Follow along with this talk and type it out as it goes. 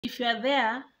If you are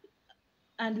there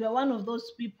and you are one of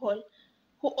those people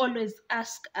who always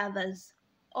ask others,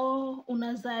 oh,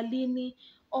 unazaa lini?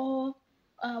 Oh,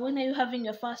 when are you having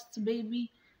your first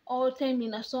baby? Oh, time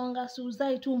inasonga, si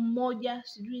uzai tu mmoja,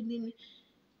 sijui nini.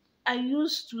 I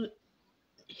used to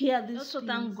hear this. Also,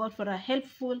 thank God for a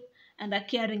helpful and a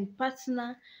caring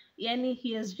partner. Yani,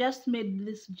 he has just made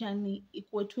this journey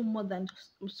equal to more than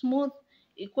smooth,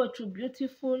 equal to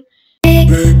beautiful.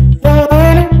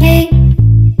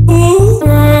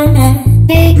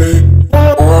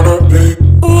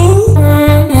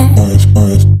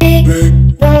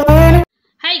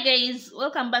 Hi guys,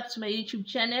 welcome back to my YouTube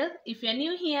channel. If you're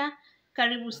new here,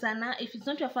 karibu sana. If it's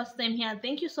not your first time here,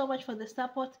 thank you so much for the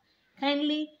support.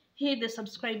 Kindly hit the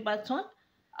subscribe button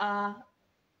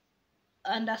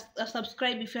and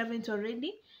subscribe if you haven't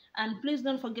already, and please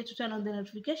don't forget to turn on the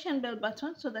notification bell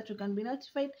button so that you can be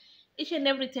notified each and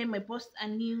every time I post a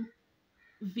new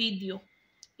video.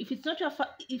 If it's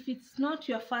not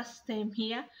your first time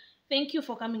here, thank you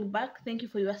for coming back. Thank you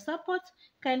for your support.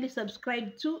 Kindly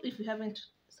subscribe too if you haven't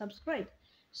subscribed.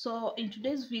 So in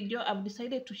today's video, I've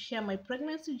decided to share my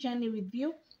pregnancy journey with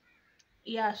you.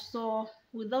 Yeah, so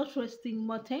without wasting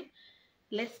more time,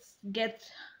 let's get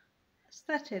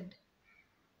started.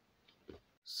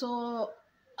 So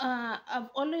I've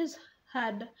always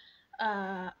had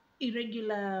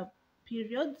irregular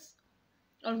periods,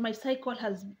 or my cycle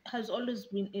has always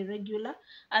been irregular.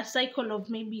 A cycle of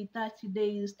maybe 30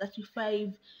 days, 35.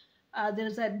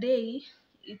 There's a day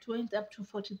it went up to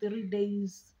 43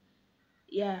 days.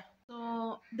 Yeah.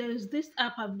 So there's this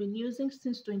app I've been using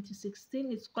since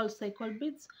 2016. It's called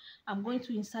CycleBeats. I'm going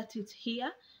to insert it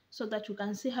here so that you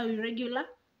can see how irregular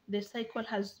the cycle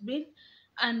has been.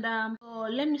 And so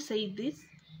let me say this: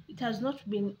 it has not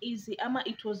been easy.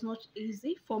 It was not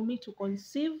easy for me to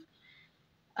conceive.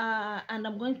 And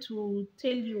I'm going to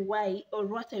tell you why or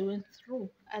what I went through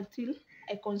until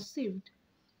I conceived.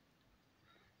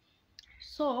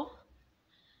 So,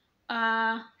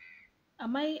 am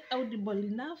I audible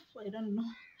enough? I don't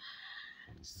know.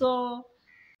 So,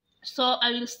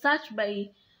 I will start by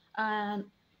uh,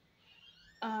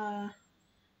 uh,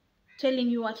 telling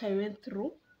you what I went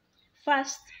through.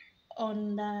 First,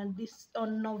 on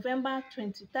November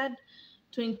 23rd,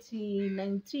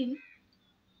 2019,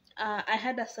 I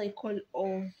had a cycle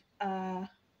of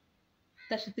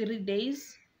 33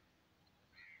 days.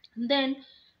 And then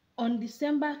on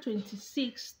December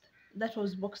 26th, that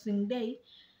was Boxing Day,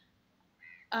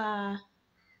 I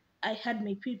had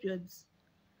my periods.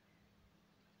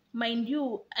 Mind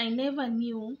you, I never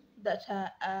knew that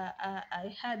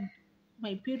I had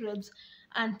my periods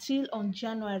until on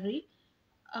January,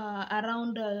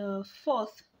 around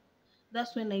 4th.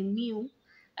 That's when I knew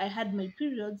I had my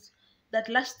periods that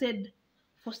lasted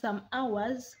for some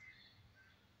hours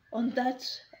on that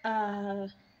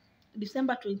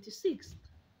December 26th.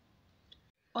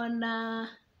 On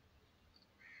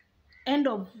end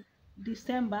of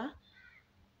December,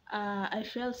 I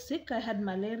felt sick. I had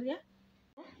malaria.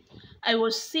 I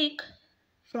was sick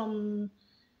from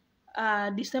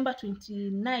December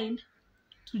 29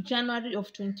 to January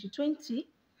of 2020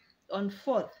 on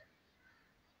 4th.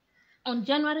 On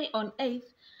January on 8th,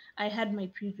 I had my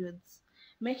periods,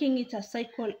 making it a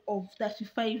cycle of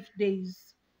 35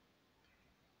 days.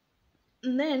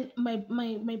 And then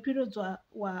my periods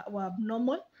were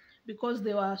abnormal because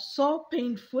they were so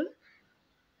painful.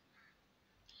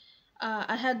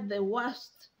 I had the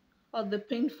worst of the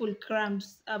painful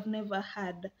cramps I've never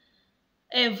had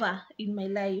ever in my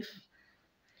life.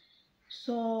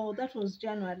 So that was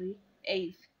January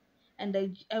 8th, and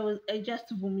I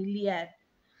just vomited.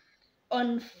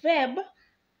 On Feb,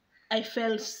 I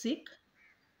fell sick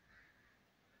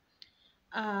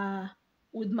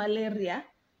with malaria.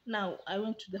 Now I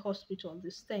went to the hospital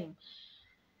this time.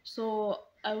 So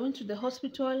I went to the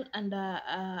hospital, and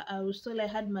I was told I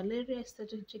had malaria. I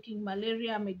started taking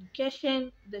malaria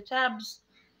medication, the tabs,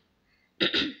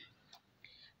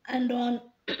 and on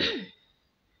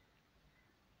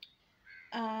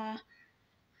uh,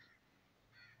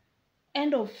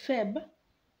 end of Feb,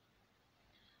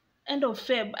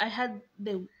 I had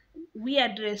the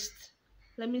weirdest.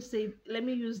 Let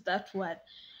me use that word.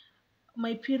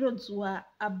 My periods were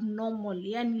abnormal,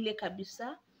 yani ile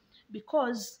kabisa,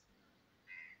 because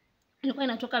ilikuwa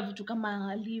inatoka vitu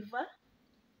kama liver,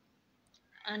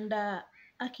 and I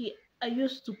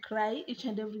used to cry each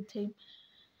and every time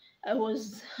I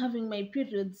was having my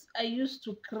periods. I used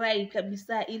to cry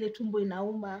kabisa, ile tumbo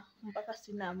inauma mpaka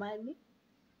sina amani.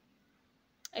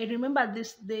 I remember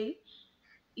this day,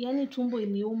 yani tumbo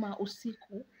iliuma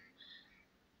usiku.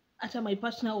 Hata my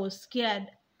partner was scared.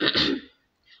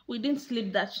 We didn't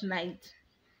sleep that night.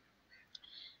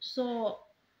 So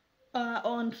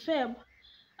on Feb,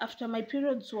 after my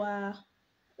periods were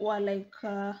like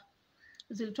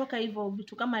zilitoka hivyo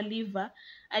vitu kama liver,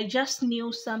 I just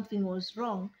knew something was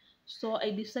wrong. So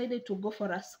I decided to go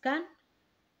for a scan.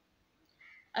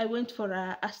 I went for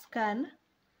a scan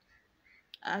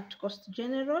at Coast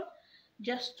General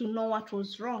just to know what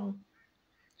was wrong.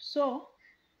 So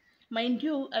mind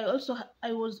you,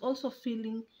 I was also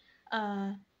feeling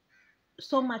uh,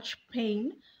 so much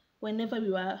pain whenever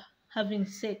we were having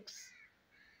sex.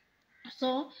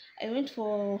 So I went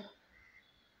for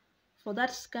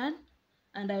that scan,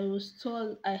 and I was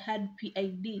told I had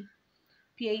PID.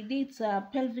 PID, it's a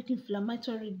pelvic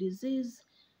inflammatory disease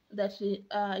that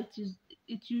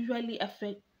it usually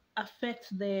affects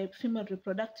the female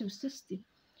reproductive system.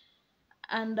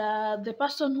 And the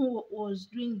person who was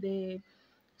doing the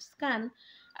scan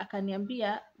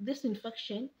akaniambia this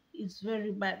infection is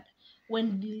very bad.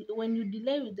 When you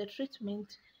delay with the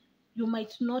treatment, you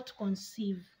might not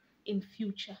conceive in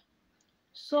future.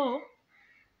 So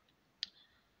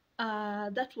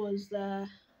that was that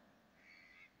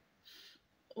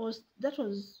was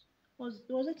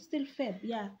it still Feb?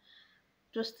 Yeah,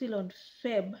 it was still on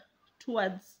Feb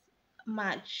towards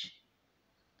March.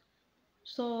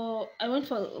 So I went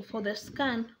for the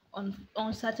scan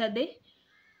on Saturday.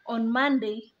 On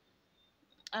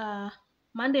uh,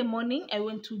 Monday morning, I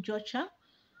went to Georgia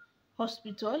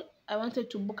Hospital. I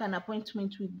wanted to book an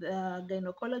appointment with the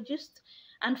gynecologist.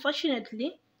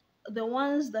 Unfortunately, the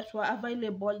ones that were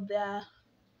available there,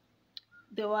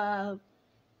 they were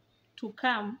to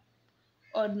come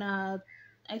on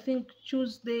I think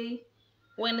Tuesday,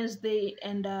 Wednesday,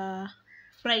 and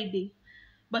Friday.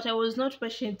 But I was not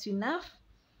patient enough,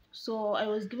 so I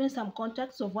was given some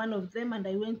contacts of one of them, and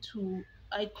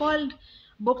I called,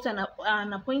 booked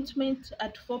an appointment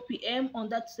at 4 p.m. on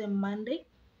that same Monday.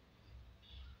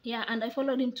 Yeah, and I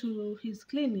followed him to his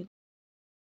clinic.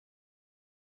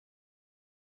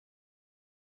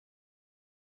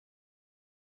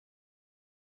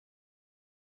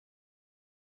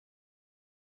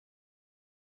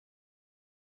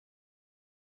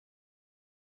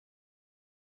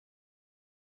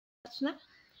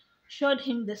 Showed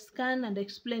him the scan and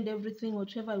explained everything,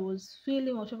 whatever I was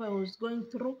feeling, whatever I was going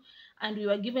through, and we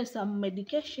were given some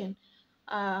medication.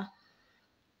 Uh,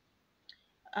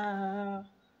 uh,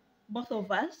 both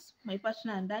of us, my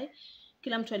partner and I,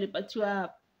 kila mtu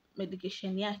alipatiwa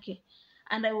medication yake,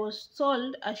 and I was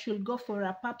told I should go for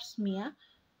a pap smear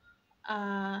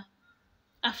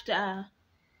after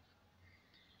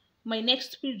my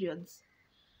next periods.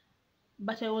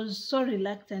 But I was so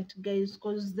reluctant, guys,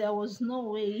 because there was no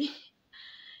way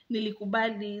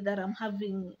nilikubali that I'm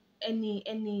having any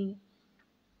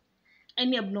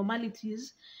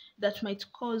abnormalities that might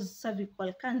cause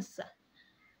cervical cancer.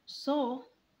 So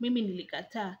mimi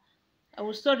nilikataa. I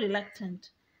was so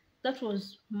reluctant. That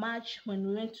was March when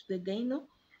we went to the gyno.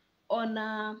 On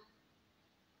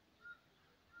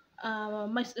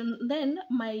then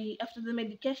my after the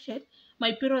medication,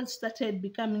 my periods started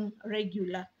becoming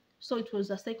regular. So it was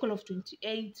a cycle of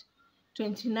 28,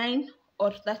 29,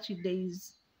 or 30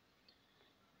 days.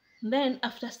 Then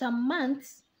after some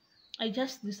months, I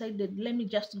just decided, let me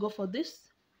just go for this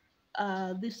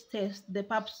test, the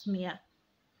pap smear.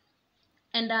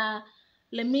 And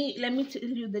let me tell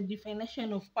you the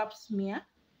definition of pap smear.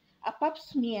 A pap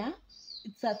smear,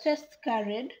 it's a test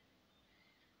carried.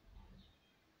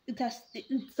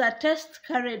 It's a test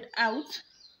carried out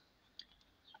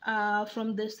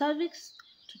from the cervix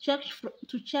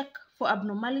to check for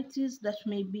abnormalities that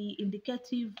may be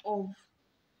indicative of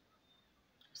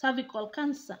cervical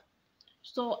cancer.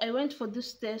 So I went for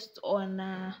this test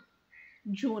on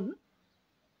June,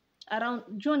 around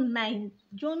June 9th,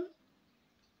 June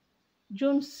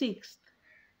 6th.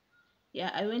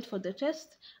 Yeah, I went for the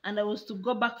test, and I was to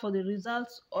go back for the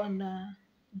results on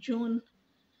June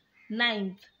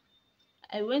 9th.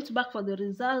 I went back for the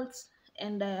results,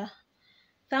 and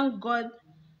thank God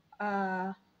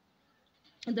uh,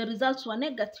 the results were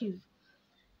negative.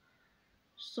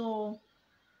 So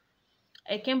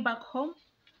I came back home,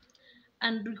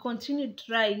 and we continued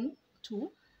trying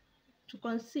to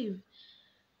conceive.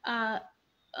 Uh,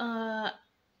 uh,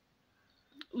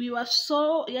 we were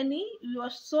so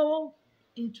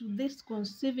into this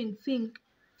conceiving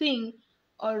thing,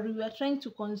 or we were trying to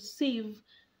conceive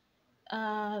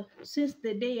since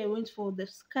the day I went for the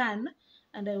scan,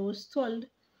 and I was told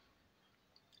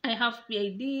I have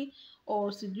PID, or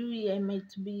sijui I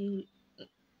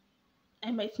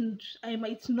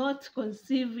might not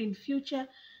conceive in future.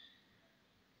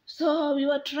 So we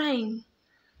were trying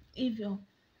hivyo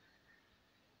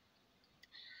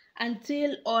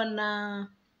until on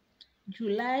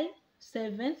July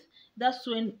 7th. That's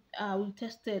when I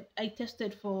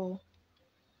tested for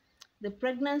the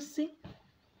pregnancy,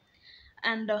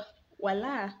 and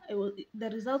voila, the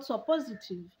results were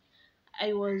positive.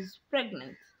 I was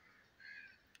pregnant.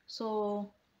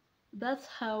 So that's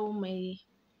how my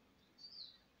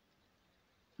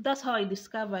that's how I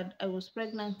discovered I was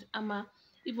pregnant. Ama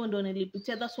even though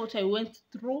nilipitia, that's what I went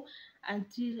through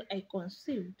until I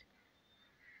conceived.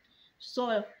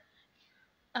 So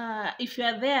if you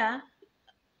are there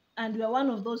and you are one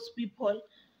of those people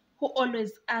who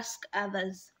always ask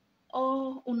others,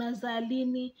 oh, unazaa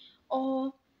lini?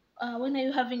 Oh, when are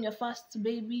you having your first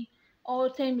baby? Oh,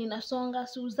 time inasonga,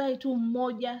 si uzai tu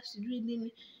mmoja, sijui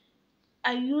nini.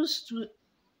 I used to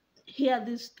hear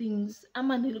these things,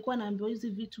 ama nilikuwa naambiwa hizi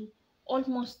vitu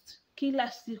almost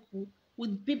kila siku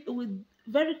with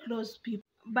very close people,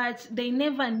 but they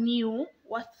never knew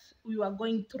what we were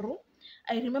going through.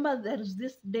 I remember there's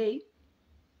this day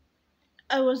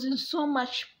I was in so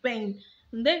much pain.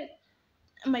 And then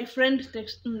my friend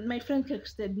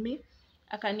texted me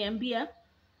akaniambia,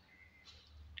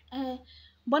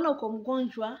 mbona uko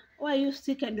mgonjwa? Why are you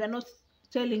sick and you're not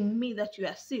telling me that you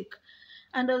are sick?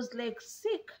 And I was like,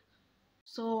 sick?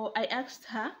 So I asked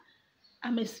her,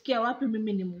 amesikia wapi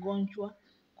mimi ni mgonjwa?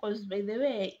 Because by the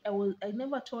way, I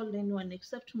never told anyone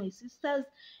except my sisters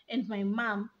and my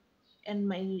mom and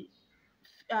my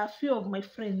few of my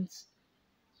friends.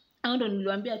 Hao ndo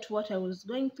niliwaambia tu what I was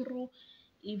going through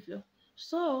hivyo.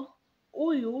 So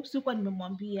huyu sikuwa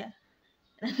nimemwambia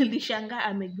na nilishangaa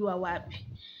amejua wapi.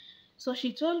 So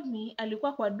she told me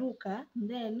alikuwa kwa duka,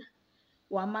 then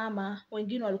wamama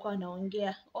wengine walikuwa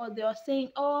wanaongea, they were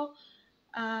saying,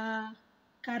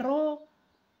 Caro,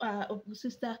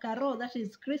 sister Caro, that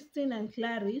is Christine and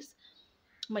Clarice,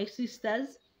 my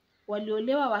sisters,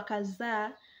 waliolewa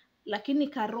wakazaa, lakini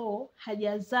Caro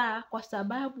hajazaa kwa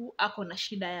sababu ako na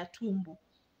shida ya tumbo.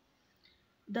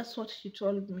 That's what she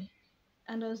told me.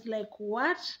 And I was like,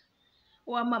 what?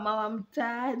 Wamama wa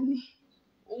mtaani,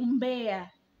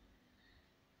 umbea.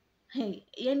 Hey,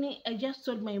 yani I just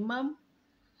told my mom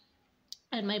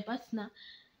and my partner,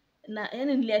 na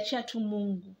yani niliachia tu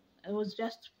Mungu. I was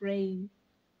just praying,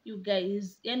 you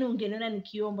guys. Yani ungeniona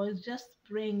nikiomba, I was just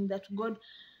praying that God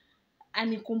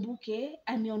anikumbuke,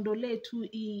 aniondolee tu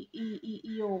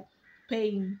hiyo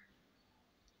pain,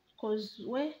 cause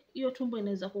hiyo tumbo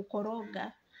inaweza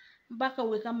kukoroga mpaka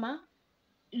uwe kama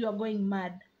you are going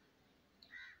mad.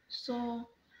 So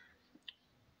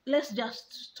let's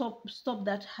just stop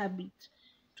that habit.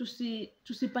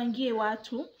 Tusipangie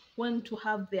watu when to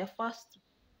have their first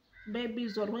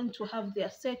babies or when to have their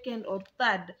second or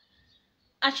third.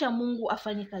 Acha Mungu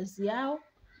afanye kazi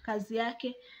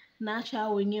yake, na acha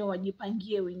hao wenyewe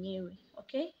wajipangie wenyewe.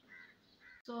 Okay,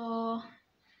 so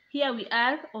here we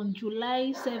are on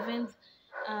July 7th.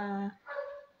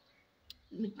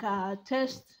 Nika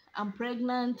test, I'm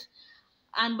pregnant,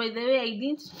 and by the way, I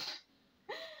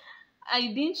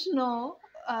didn't know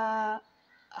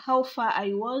how far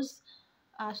I was,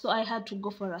 so I had to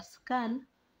go for a scan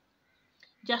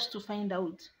just to find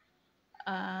out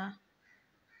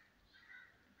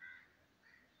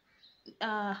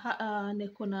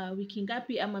niko na wiki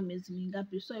ngapi ama miezi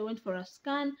mingapi. So I went for a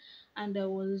scan and I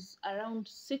was around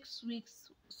 6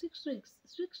 weeks,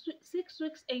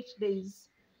 8 days.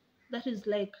 That is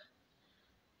like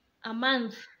a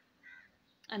month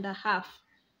and a half.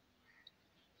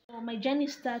 So my journey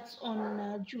starts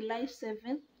on July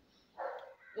 7th,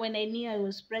 when I knew I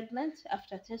was pregnant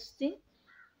after testing.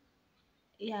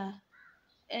 Yeah,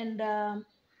 and I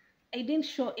didn't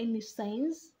show any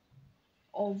signs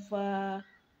of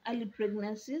early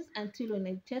pregnancies until when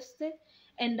I tested.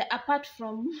 And apart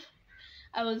from,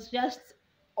 I was just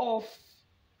off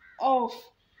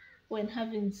when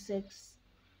having sex.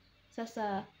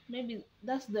 Sasa maybe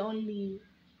that's the only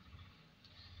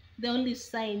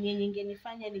sign yenye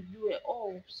ingenifanya nijue,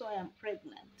 so I am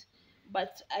pregnant.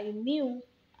 But I knew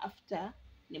after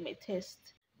nime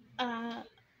test.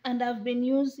 And I've been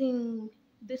using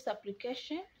this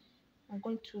application. I'm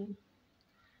going to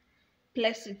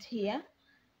place it here.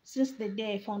 Since the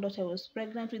day I found out I was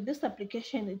pregnant, with this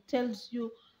application, it tells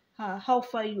you how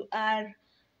far you are,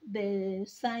 the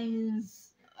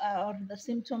signs or the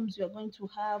symptoms you're going to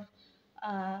have,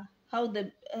 how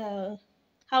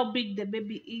big the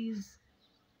baby is,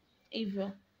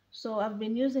 even. So I've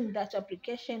been using that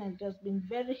application and it has been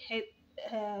very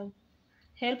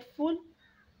helpful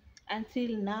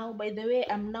until now. By the way,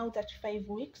 I'm now 35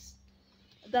 weeks.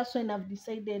 That's when I've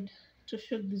decided to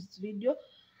shoot this video,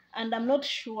 and I'm not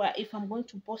sure if I'm going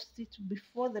to post it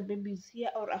before the baby is here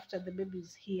or after the baby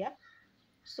is here.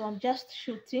 So I'm just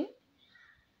shooting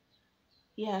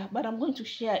Yeah, but I'm going to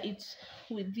share it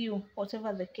with you,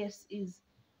 whatever the case is.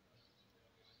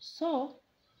 So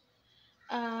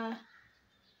uh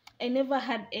I never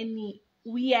had any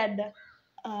weird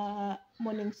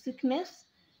morning sickness.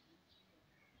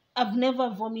 I've never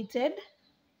vomited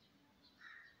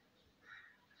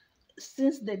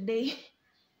since the day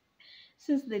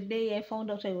since the day I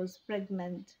found out I was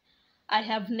pregnant. I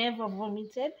have never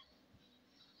vomited.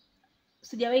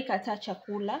 Sijawahi kataa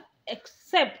chakula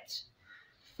except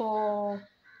for,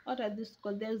 what are these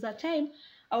called? There was a time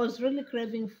I was really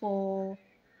craving for,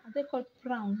 are they called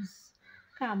prawns?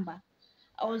 Kamba.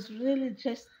 I was really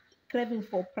just craving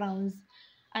for prawns,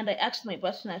 and I asked my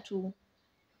partner to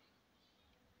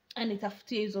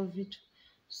anitafutie hizo vitu.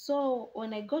 So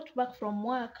when I got back from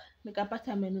work,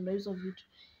 nikapata amenunua hizo vitu,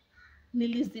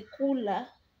 nilizikula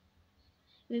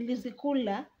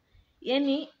nilizikula,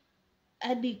 yani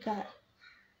hadi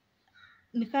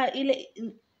nika ile,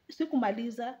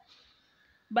 sikumaliza,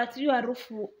 but hiyo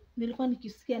harufu nilikuwa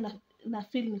nikisikia na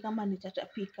feel ni kama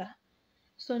nitatapika.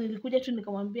 So nilikuja tu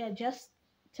nikamwambia, just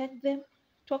take them,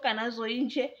 toka nazo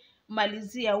nje,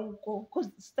 malizia huko,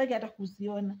 cause sitaki hata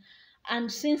kuziona. And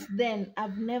since then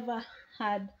I've never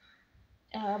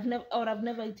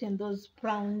eaten those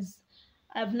prawns.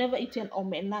 I've never eaten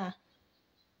omena.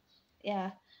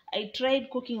 Yeah, I tried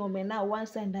cooking omena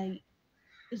once and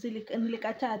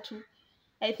nilikataa tu.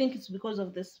 I think it's because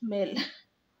of the smell.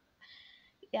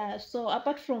 Yeah, so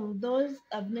apart from those,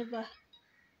 I've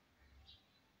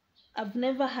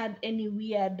never had any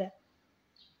weird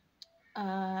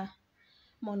uh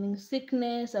morning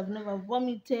sickness. I've never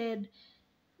vomited.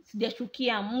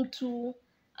 Sijachukia mtu.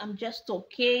 I'm just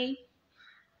okay.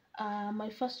 My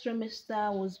first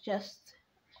trimester was just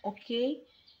okay.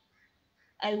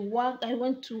 I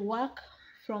went to work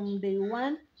from day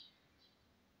one.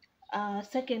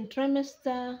 Second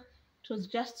trimester, it was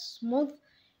just smooth.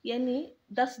 Yani,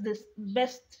 that's the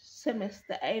best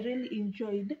semester. I really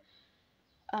enjoyed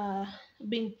uh,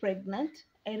 being pregnant.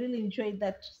 I really enjoyed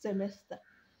that semester.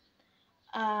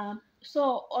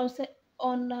 So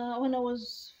when I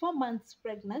was 4 months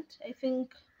pregnant, I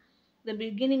think the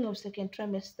beginning of second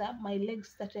trimester, my legs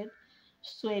started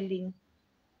swelling.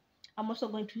 I'm also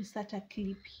going to insert a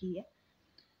clip here.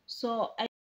 So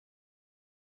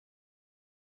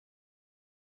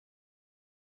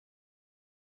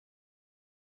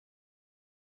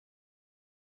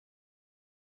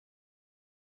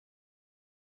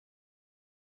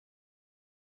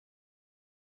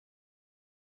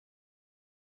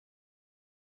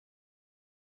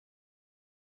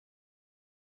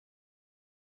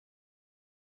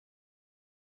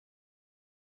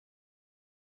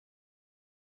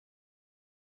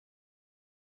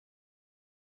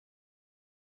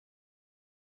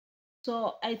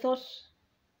I thought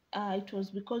it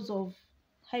was because of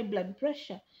high blood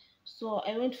pressure. So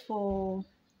I went for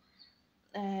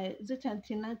is it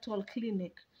antenatal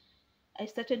clinic. I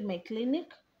started my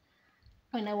clinic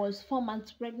when I was 4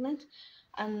 months pregnant,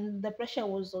 and the pressure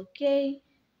was okay.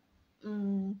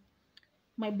 Mm,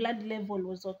 my blood level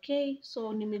was okay,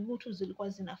 so ni miguu tu zilikuwa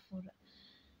zinafura.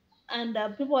 And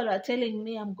people are telling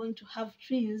me I'm going to have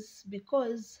twins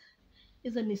because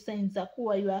hizo ni signs za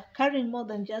kuwa you are carrying more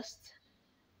than just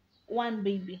one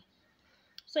baby.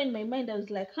 So in my mind I was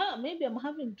like, maybe I'm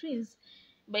having twins.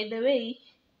 By the way,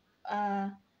 uh,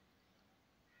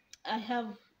 I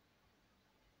have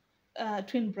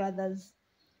twin brothers.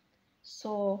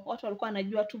 So watu walikuwa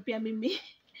wanajua tu pia mimi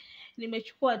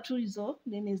nimechukua tu hizo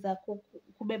nini za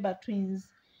kubeba twins.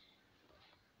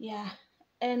 Yeah.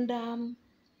 And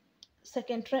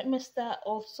second trimester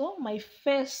also, my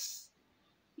face,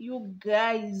 you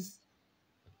guys,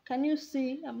 can you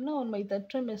see? I'm now on my third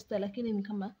trimester, lakini ni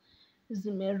kama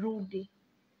zimerudi.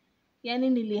 Yani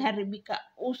niliharibika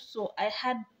uso. I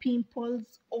had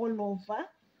pimples all over.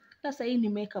 Sasa hii ni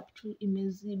makeup tu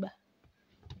imeziba.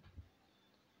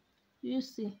 You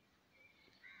see?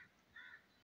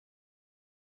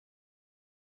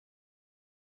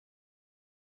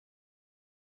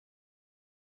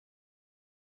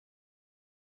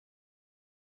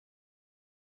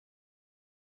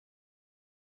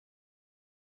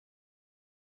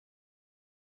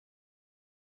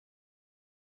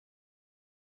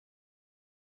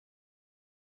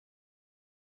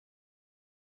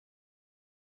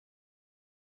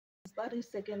 That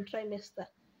is second trimester.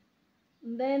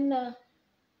 And then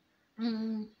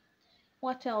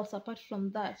what else apart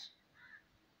from that?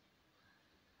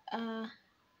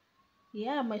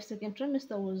 Yeah, my second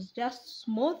trimester was just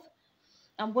smooth.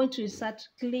 I'm going to insert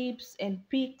clips and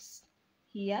pics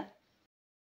here.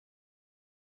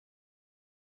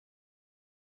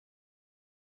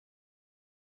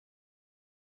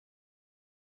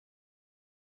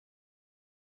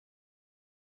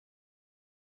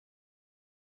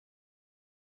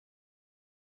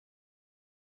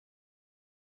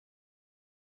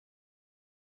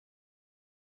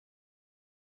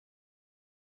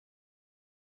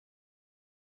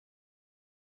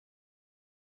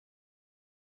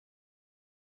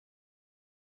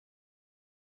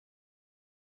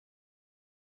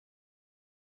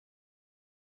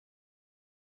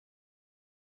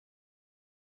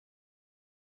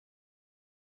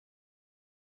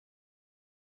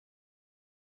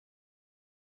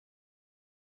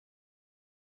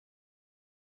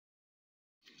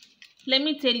 Let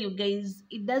me tell you guys,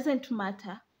 it doesn't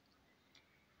matter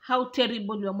how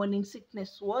terrible your morning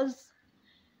sickness was,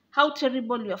 how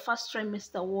terrible your first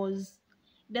trimester was.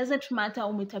 It doesn't matter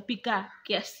umetapika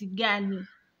kiasi gani.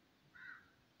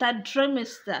 Third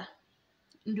trimester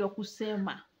ndio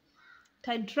kusema.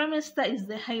 Third trimester is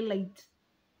the highlight.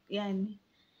 Yani,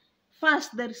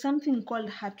 first, there is something called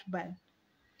heartburn.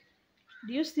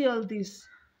 Do you see all this?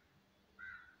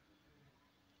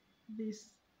 This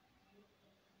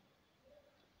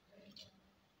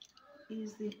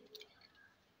easy,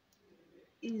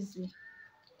 easy,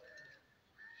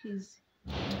 easy.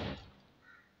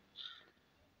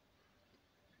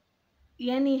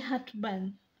 Yani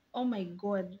heartburn, oh my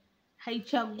god,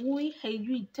 haichagui,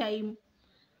 haijui time.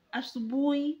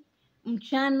 Asubuhi,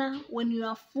 mchana, when you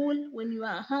are full, when you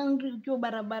are hungry, ukiwa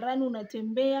barabarani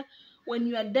unatembea, when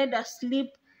you are dead asleep,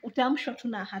 utaamshwa tu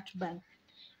na heartburn.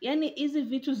 Yani hizi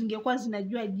vitu zingekuwa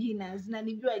zinajua jina,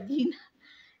 zinanijua jina,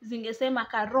 zingesema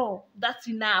Karo, that's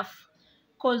enough,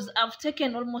 cause I've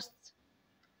taken almost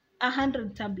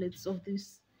 100 tablets of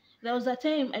this. There was a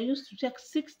time I used to take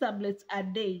 6 tablets a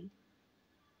day.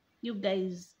 You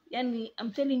guys, yani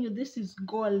I'm telling you, this is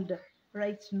gold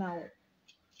right now,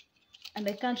 and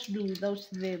I can't do without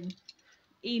them.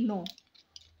 Eno,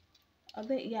 are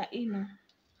they? Yeah, Eno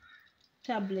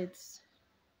tablets.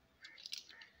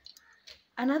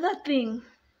 Another thing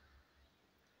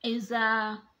is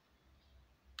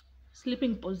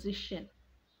sleeping position.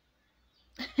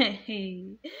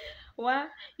 Well,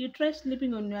 you try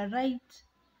sleeping on your right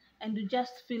and you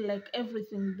just feel like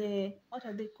everything there, what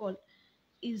are they called,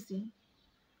 easy,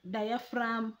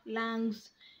 diaphragm,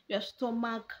 lungs, your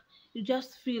stomach, you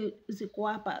just feel ziko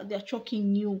hapa, they're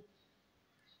choking you.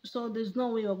 So there's no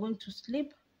way you're going to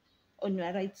sleep on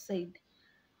your right side.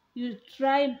 You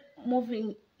try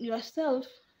moving yourself,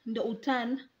 ndio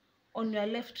uturn on your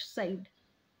left side,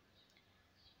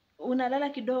 unalala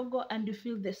kidogo and you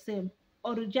feel the same,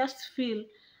 or you just feel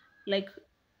like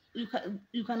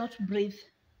you cannot breathe.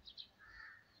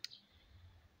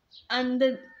 And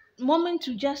the moment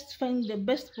you just find the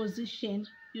best position,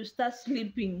 you start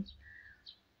sleeping.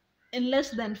 In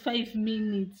less than 5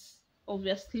 minutes of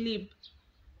your sleep,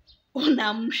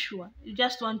 unaamshwa, you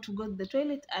just want to go to the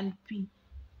toilet and pee.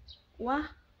 Wa,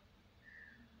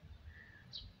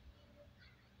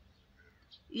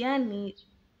 yani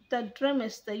third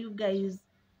trimester, you guys,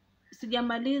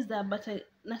 sijamaliza, but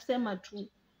nasema tu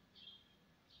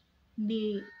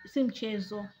ni si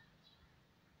mchezo,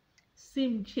 si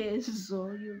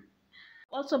mchezo. You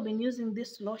also been using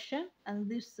this lotion and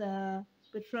this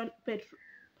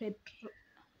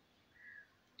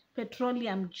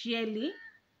petroleum jelly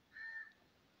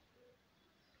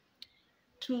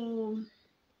to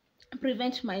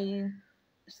prevent my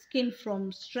skin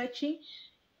from stretching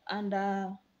and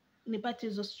nipate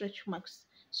hizo stretch marks.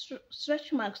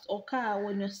 Stretch marks occur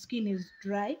when your skin is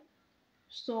dry.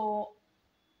 So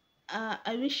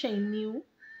I wish I knew.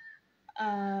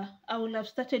 I would have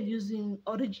started using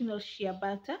original shea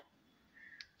butter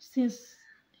since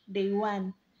day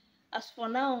one. As for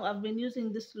now, I've been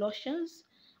using these lotions,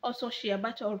 also shea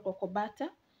butter or cocoa butter.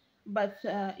 But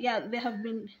yeah, they have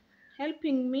been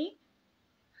helping me.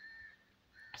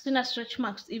 Sina stretch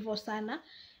marks hivyo sana,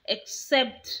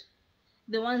 except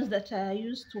the ones that I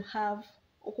used to have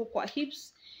huko kwa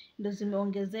hips ndo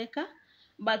zimeongezeka,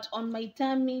 but on my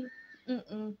tummy,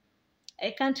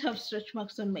 I can't have stretch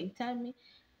marks on my tummy.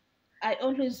 I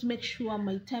always make sure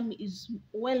my tummy is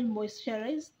well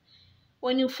moisturized.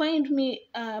 When you find me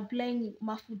applying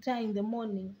mafuta in the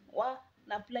morning,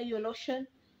 na apply your lotion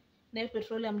na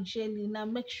petroleum jelly, na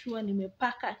make sure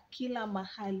nimepaka kila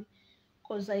mahali,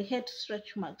 because I hate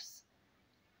stretch marks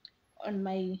on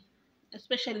my,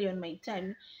 especially on my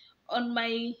tummy. On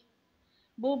my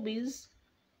boobies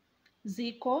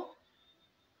ziko,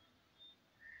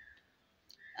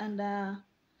 and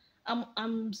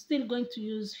I'm still going to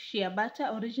use shea butter,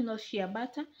 original shea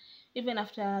butter, even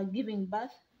after giving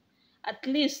birth, at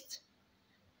least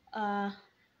to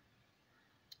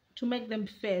make them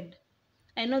fed.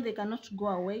 I know they cannot go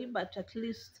away, but at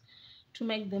least to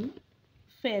make them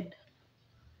fed.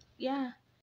 Yeah.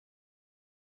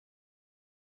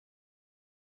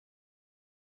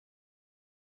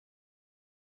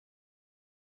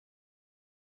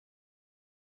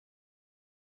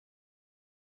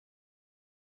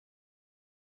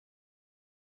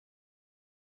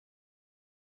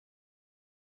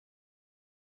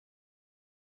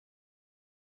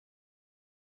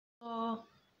 So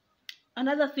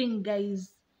another thing,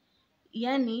 guys,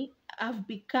 yani I've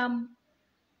become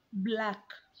black,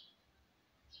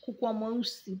 kukua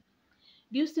mweusi.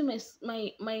 Do you see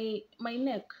my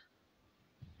neck?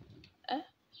 Eh?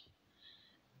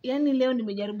 Yani leo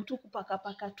nimejaribu tu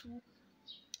kupaka tu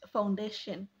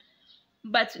foundation,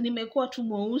 but nimekuwa tu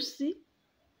mweusi.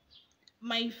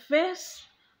 My face,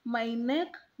 my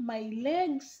neck, my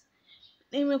legs,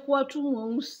 nimekuwa tu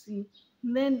mweusi.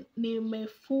 Then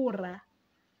nimefura.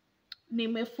 By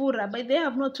the way, I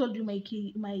have not told you my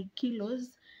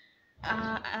kilos.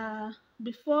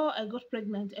 Before I got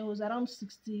pregnant, I was around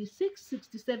 66,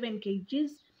 67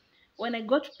 kgs. When I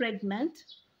got pregnant,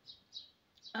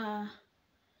 I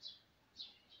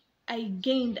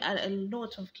gained a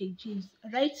lot of kgs.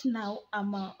 Right now,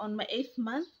 I'm on my 8th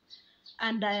month,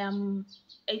 and I am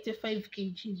 85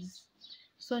 kgs.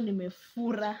 So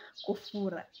nimefura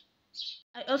kufura.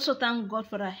 I also thank God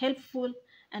for a helpful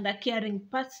and a caring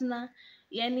partner.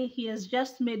 Yani, he has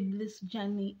just made this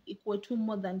journey equal to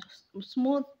more than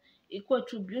smooth, equal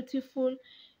to beautiful.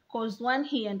 Because one,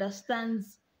 he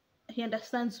understands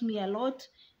me a lot.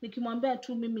 Nikimwambia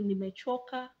tu mimi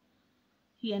nimechoka,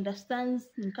 he understands.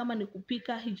 Ni kama ni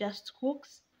kupika, he just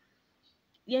cooks.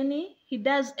 Yani, he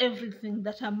does everything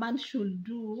that a man should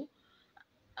do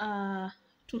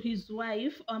to his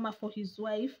wife, or for his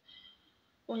wife,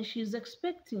 when she's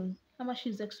expecting, or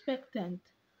she's expectant.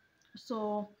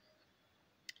 So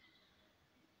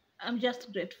I'm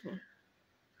just grateful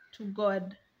to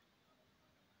God.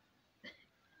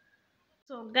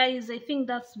 So guys, I think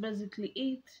that's basically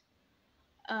it.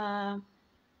 My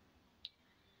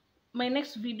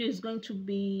next video is going to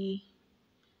be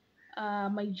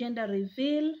my gender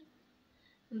reveal.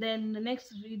 Then the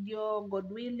next video, God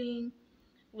willing,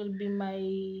 will be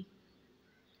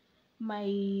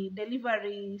my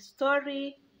delivery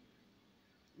story.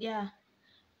 Yeah.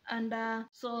 And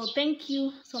so thank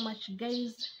you so much,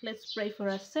 guys. Let's pray for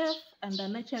ourselves and a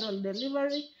natural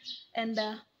delivery. And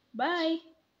bye.